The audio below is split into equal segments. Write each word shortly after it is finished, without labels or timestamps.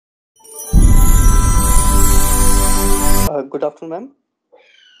Good afternoon, ma'am.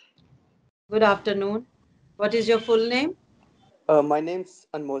 Good afternoon. What is your full name? My name's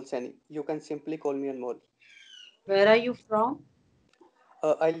Anmol Saini. You can simply call me Anmol. Where are you from?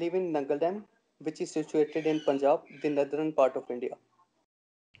 I live in Nangal, which is situated in Punjab, the northern part of India.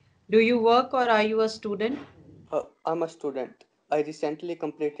 Do you work or are you a student? I'm a student. I recently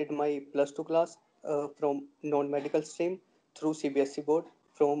completed my plus two class from non-medical stream through CBSE board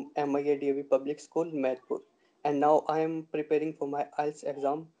from MIA Public School, Maithpur. And now I am preparing for my IELTS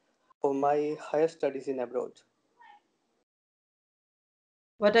exam for my higher studies in abroad.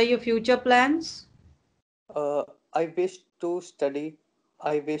 What are your future plans? Uh, I wish to study.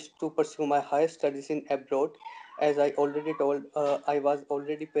 I wish to pursue my higher studies in abroad, as I already told. I was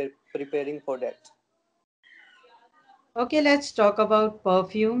already preparing for that. Okay, let's talk about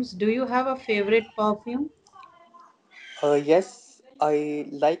perfumes. Do you have a favorite perfume? Yes, I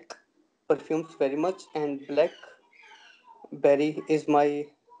like perfumes very much, and blackberry is my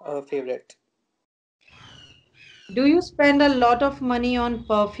favorite. Do you spend a lot of money on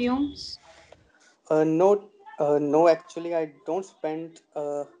perfumes? No, no. Actually, I don't spend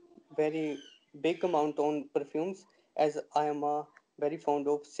a very big amount on perfumes, as I am very fond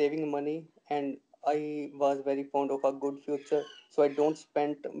of saving money, and I was very fond of a good future. So I don't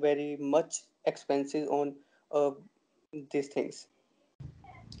spend very much expenses on uh, these things.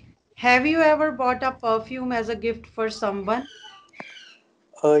 Have you ever bought a perfume as a gift for someone?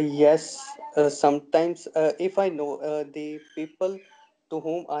 Yes, sometimes if I know the people to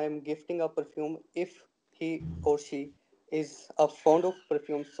whom I am gifting a perfume, if he or she is a fond of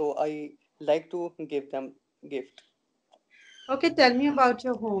perfume, so I like to give them gift. Okay, tell me about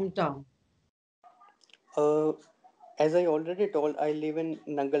your hometown. Uh, as I already told, I live in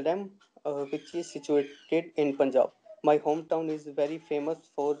Nangal which is situated in Punjab. My hometown is very famous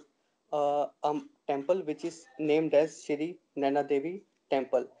for a temple which is named as Shri Naina Devi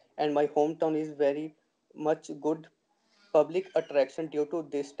Temple, and my hometown is very much good public attraction due to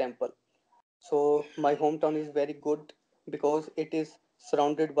this temple. So my hometown is very good because it is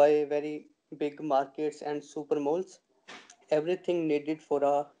surrounded by very big markets and super malls. Everything needed for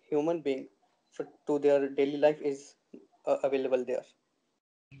a human being to their daily life is available there.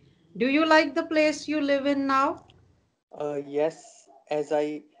 Do you like the place you live in now? Yes, as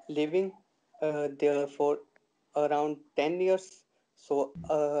I living there for around 10 years, so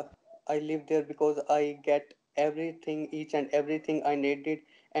I live there because I get everything, each and everything I needed.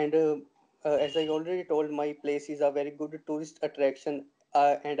 And as I already told, my place is a very good tourist attraction,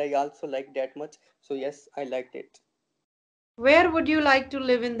 and I also like that much. So yes, I liked it. Where would you like to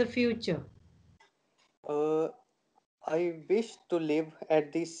live in the future? Uh, I wish to live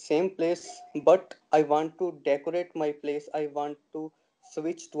at the same place, but I want to decorate my place. I want to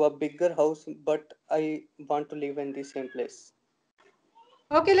switch to a bigger house, but I want to live in the same place.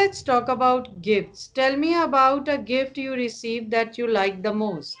 Okay, let's talk about gifts. Tell me about a gift you received that you like the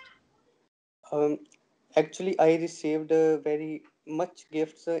most. Um, Actually, I received very much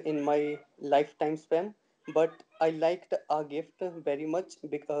gifts in my lifetime span, but I liked a gift very much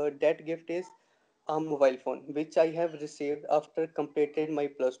because that gift is a mobile phone, which I have received after completed my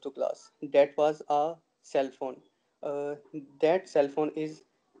plus two class. That was a cell phone. Uh, that cell phone is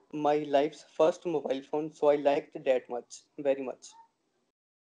my life's first mobile phone, so I liked that much, very much.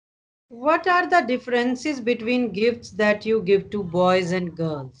 What are the differences between gifts that you give to boys and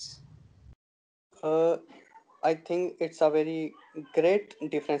girls? Uh, I think it's a very great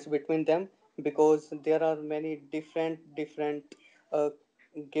difference between them because there are many different uh,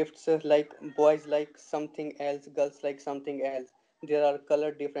 gifts. Like boys like something else, girls like something else. There are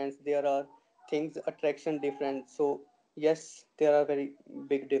color difference. There are things attraction different. So yes, there are very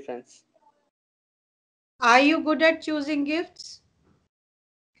big difference. Are you good at choosing gifts?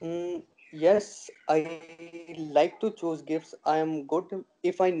 Yes, I like to choose gifts. I am good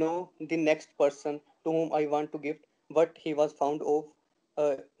if I know the next person to whom I want to gift what he was found of,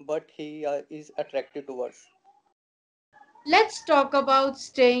 what he is attracted towards. Let's talk about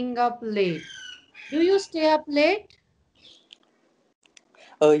staying up late. Do you stay up late?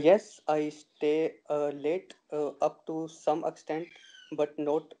 Yes, I stay late up to some extent, but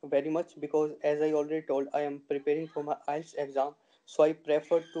not very much because, as I already told, I am preparing for my IELTS exam. So I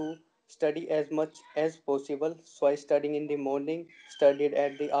prefer to study as much as possible. So I studying in the morning, studied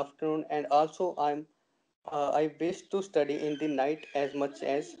at the afternoon, and also I wish to study in the night as much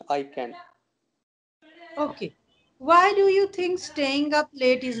as I can. Okay. Why do you think staying up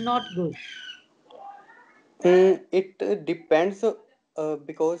late is not good? It depends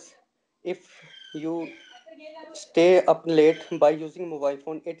because if you stay up late by using mobile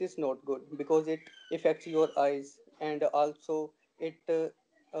phone, it is not good because it affects your eyes, and also it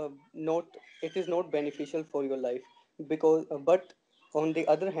not it is not beneficial for your life. Because but on the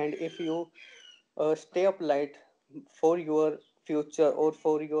other hand, if you stay up late for your future or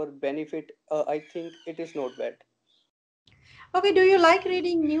for your benefit, I think it is not bad. Okay, do you like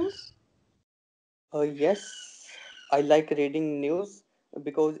reading news? Yes, I like reading news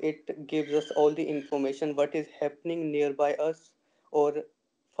because it gives us all the information what is happening nearby us or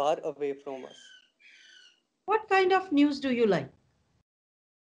far away from us. What kind of news do you like?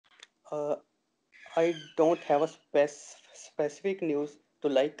 uh, I don't have a specific news to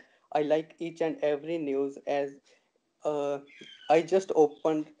like. I like each and every news as uh, I just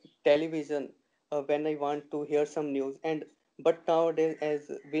opened television when I want to hear some news. And but nowadays,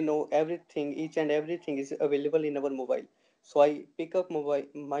 as we know, everything, each and everything is available in our mobile. So I pick up my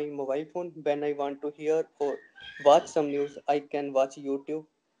mobile phone when I want to hear or watch some news. I can watch YouTube.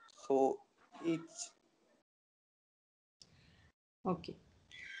 So each Okay.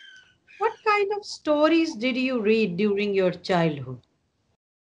 What kind of stories did you read during your childhood?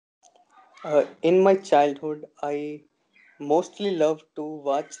 in my childhood, I mostly love to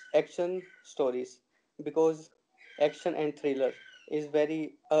watch action stories because action and thriller is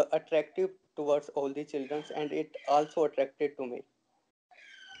very attractive towards all the children, and it also attracted to me.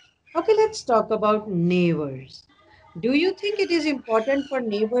 Okay, let's talk about neighbors. Do you think it is important for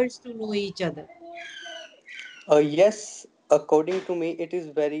neighbors to know each other? Yes, according to me, it is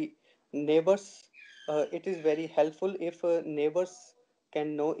very neighbors. It is very helpful if neighbors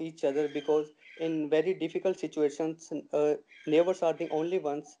can know each other because in very difficult situations, neighbors are the only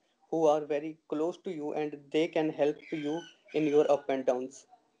ones who are very close to you and they can help you in your up and downs.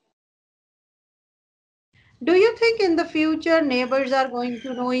 Do you think in the future neighbors are going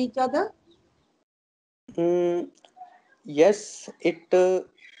to know each other? Mm, yes, it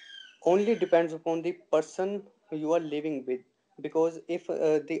only depends upon the person you are living with. Because if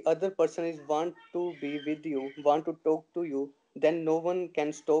the other person is want to be with you, want to talk to you, then no one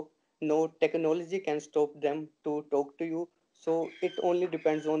can stop. No technology can stop them to talk to you. So it only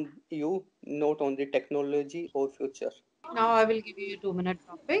depends on you, not on the technology or future. Now I will give you a 2 minute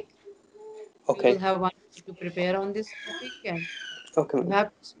topic. You will Okay. have 1 minute to prepare on this topic and Okay, you ma'am. have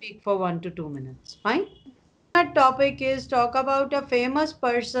to speak for 1 to 2 minutes. Fine? That topic is talk about a famous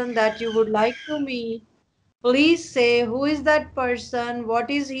person that you would like to meet. Please say who is that person, what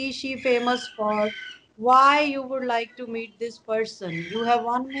is he, she famous for, why you would like to meet this person. You have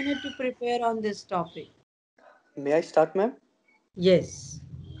 1 minute to prepare on this topic. May I start, ma'am? Yes.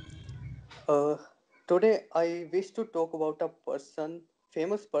 Uh, Today, I wish to talk about a person,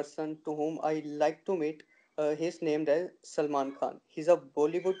 famous person to whom I like to meet. He's named as Salman Khan. He's a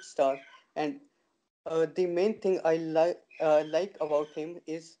Bollywood star, and the main thing I like about him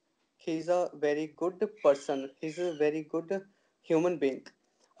is he's a very good person. He's a very good human being.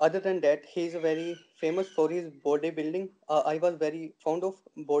 Other than that, he's very famous for his bodybuilding. I was very fond of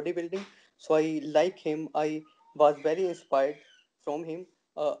bodybuilding, so I like him. I was very inspired from him.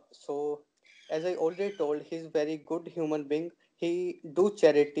 So, as I already told, he's very good human being. He do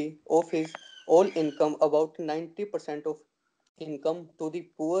charity of his all income, about 90% of income to the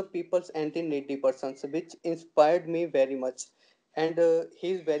poor peoples and the needy persons, which inspired me very much. And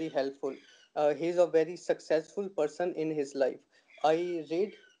he is very helpful. He is a very successful person in his life. I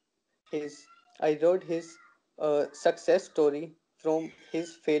read his I read his success story from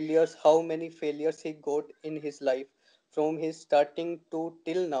his failures, how many failures he got in his life, from his starting to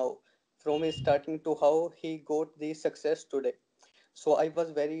till now, from his starting to how he got the success today. So I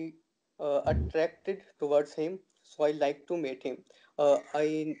was very attracted towards him. So I like to meet him.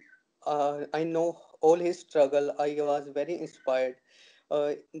 I know all his struggle. I was very inspired.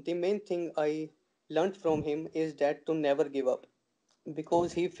 The main thing I learned from him is that to never give up,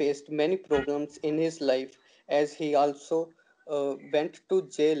 because he faced many problems in his life, as he also went to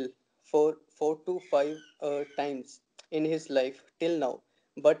jail for 4 to 5 times in his life till now,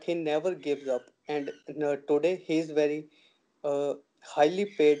 but he never gives up. And today he is very uh, highly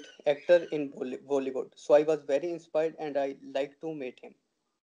paid actor in Bollywood. So I was very inspired and I like to meet him.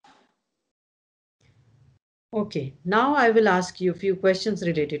 Okay, now I will ask you a few questions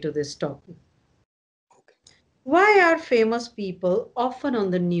related to this topic. Okay. Why are famous people often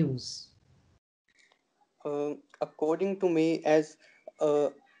on the news? According to me, as uh,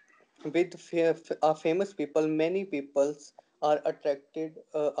 with famous people, many peoples are attracted,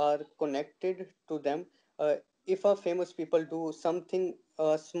 are connected to them. If a famous people do something,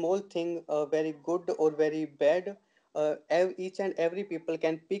 a small thing, very good or very bad, each and every people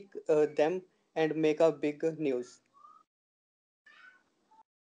can pick them and make a big news.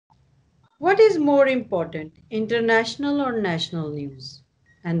 What is more important, international or national news?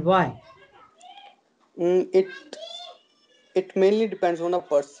 And why? It mainly depends on a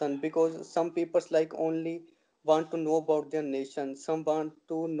person because some people like only want to know about their nation, some want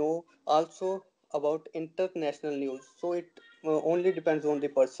to know also about international news. So it only depends on the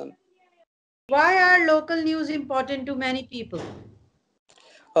person. Why are local news important to many people?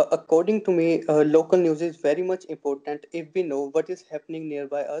 According to me, local news is very much important. If we know what is happening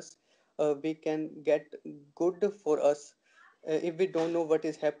nearby us, we can get good for us. If we don't know what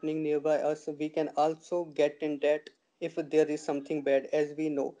is happening nearby us, we can also get in debt if there is something bad. As we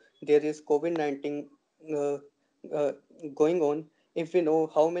know, there is COVID-19 uh, uh, going on. If we know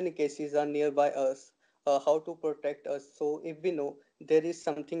how many cases are nearby us, how to protect us. So if we know there is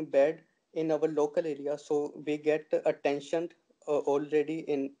something bad in our local area, so we get attention already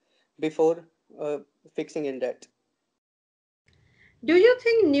in before uh, fixing in that. Do you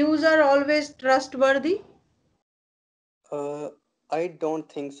think news are always trustworthy? Uh, I don't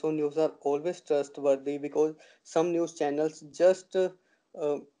think so. News are always trustworthy because some news channels just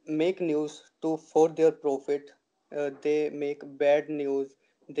make news to for their profit. They make bad news.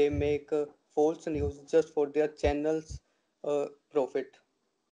 They make false news just for their channels' profit.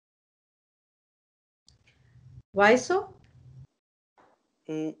 Why so?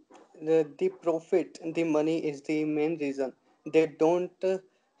 Mm, the profit, the money is the main reason. They don't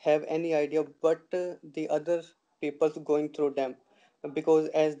have any idea but the other people going through them. Because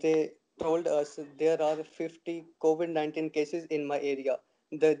as they told us, there are 50 COVID-19 cases in my area.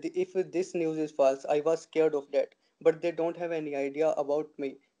 If this news is false, I was scared of that. But they don't have any idea about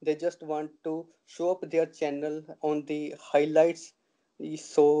me. They just want to show up their channel on the highlights.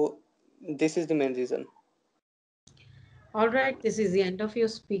 So this is the main reason. All right, this is the end of your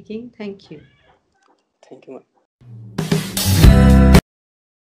speaking. Thank you. Thank you.